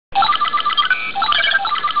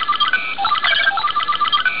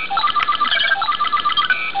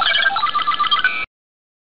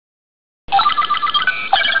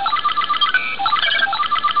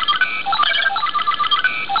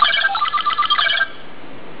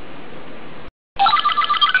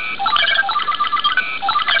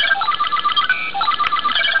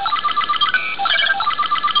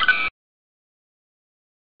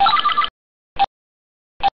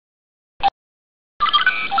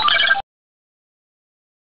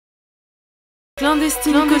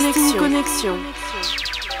Clandestine connexion.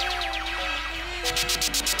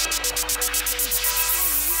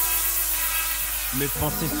 Mes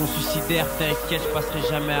pensées sont suicidaires, t'inquiète, je passerai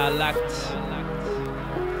jamais à l'acte.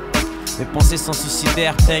 Mes pensées sont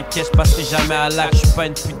suicidaires, t'inquiète, je passerai jamais à l'acte. Je suis pas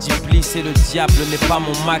une pute d'iblis et le diable n'est pas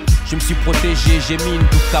mon Mac. Je me suis protégé, j'ai mis une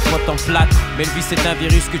double capote en plâtre. Mais le vice c'est un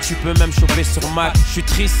virus que tu peux même choper sur Mac. Je suis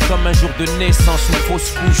triste comme un jour de naissance, une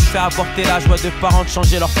fausse couche. Fais avorter la joie de parents de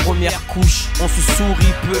changer leur première couche. On se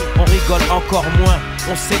sourit peu, on rigole encore moins.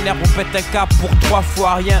 On s'énerve, on pète un cap pour 3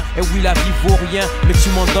 fois rien. Et oui la vie vaut rien, mais tu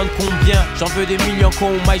m'en donnes combien? J'en veux des millions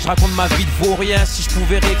qu'on maille, je raconte ma vie de vaut rien. Si je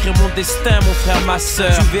pouvais réécrire mon destin, mon frère, ma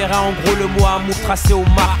soeur, tu verras en gros le mot amour tracé au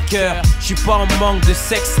marqueur. Je suis pas en manque de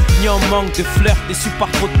sexe, ni en manque de fleurs. Déçu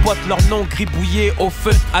par trop de potes, leur nom gribouillé au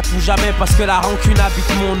feu. À tout jamais parce que la rancune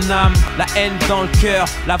habite mon âme. La haine dans le cœur,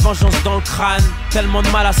 la vengeance dans le crâne. Tellement de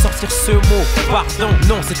mal à sortir ce mot, pardon.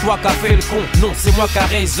 Non, c'est toi qui as fait le con, non, c'est moi qui a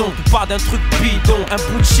raison. Tu pars d'un truc bidon, un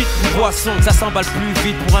bout de shit, une boisson. Ça s'emballe plus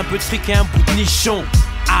vite pour un peu de fric et un bout de nichon.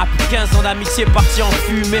 Ah, plus 15 ans d'amitié parti en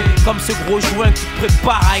fumée. Comme ce gros joint qui te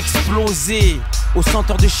prépare à exploser. Au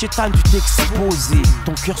centre de chétan, tu t'es exposé.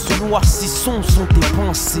 Ton cœur se noircit, sont tes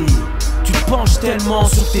pensées. Tu te penches tellement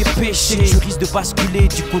sur tes péchés, tu risques de basculer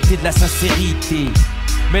du côté de la sincérité.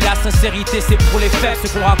 Mais la sincérité c'est pour les faibles, ceux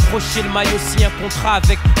qui ont raccroché le maillot si un contrat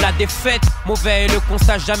avec la défaite. Mauvais est le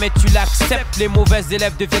constat, jamais tu l'acceptes. Les mauvais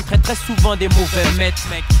élèves deviennent très souvent des mauvais maîtres.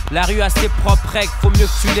 La rue a ses propres règles, faut mieux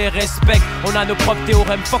que tu les respectes. On a nos propres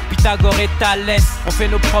théorèmes, fuck Pythagore et Thalès. On fait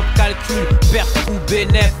nos propres calculs, perte ou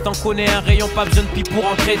bénéf. T'en connais un rayon, pas besoin de pi pour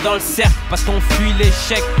entrer dans le cercle. Parce qu'on fuit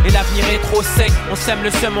l'échec et l'avenir est trop sec. On sème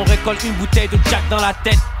le seum, on récolte une bouteille de Jack dans la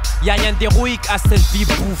tête. Y'a rien d'héroïque à cette vie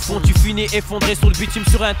bouffon. Tu finis effondré sur le bitume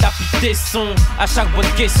sur un tapis de sons. À chaque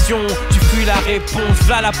bonne question, tu fuis la réponse.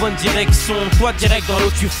 V'là la bonne direction, toi direct dans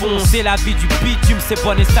l'eau tu fonces. C'est la vie du bitume, c'est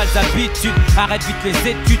bonnes et sales habitudes. Arrête vite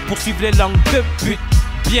les études pour suivre les langues de pute.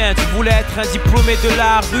 Bien, tu voulais être un diplômé de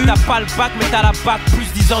la rue. T'as pas le bac mais t'as la bac plus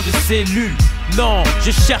 10 ans de cellules. Non,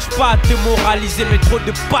 je cherche pas à te moraliser, mais trop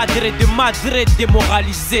de padres et de madres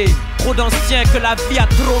démoralisés. Trop d'anciens que la vie a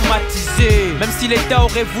traumatisé. Même si l'État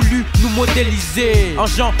aurait voulu nous modéliser en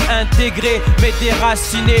gens intégrés mais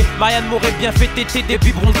déracinés, Marianne m'aurait bien fait téter des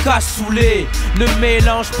biberons cassoulés. Ne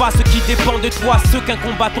mélange pas ce qui dépend de toi, ceux qu'un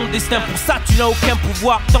combat ton destin. Pour ça tu n'as aucun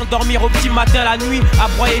pouvoir. T'endormir au petit matin la nuit à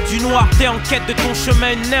broyer du noir. T'es en quête de ton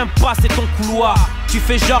chemin, une impasse c'est ton couloir. Tu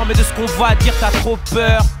fais genre mais de ce qu'on va dire t'as trop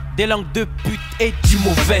peur. Des langues de pute et du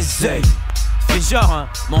mauvais oeil. Fais genre hein,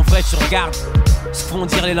 mais en vrai tu regardes ce font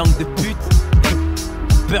dire les langues de pute.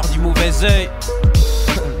 Peur du mauvais oeil.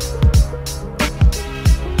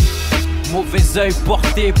 Mauvais oeil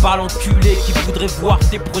porté par l'enculé qui voudrait voir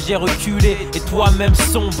tes projets reculer et toi-même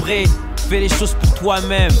sombrer. Fais les choses pour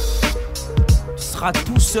toi-même. Tu seras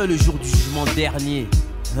tout seul le jour du jugement dernier.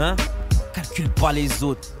 Hein? Calcule pas les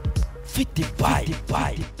autres. Fais tes bails.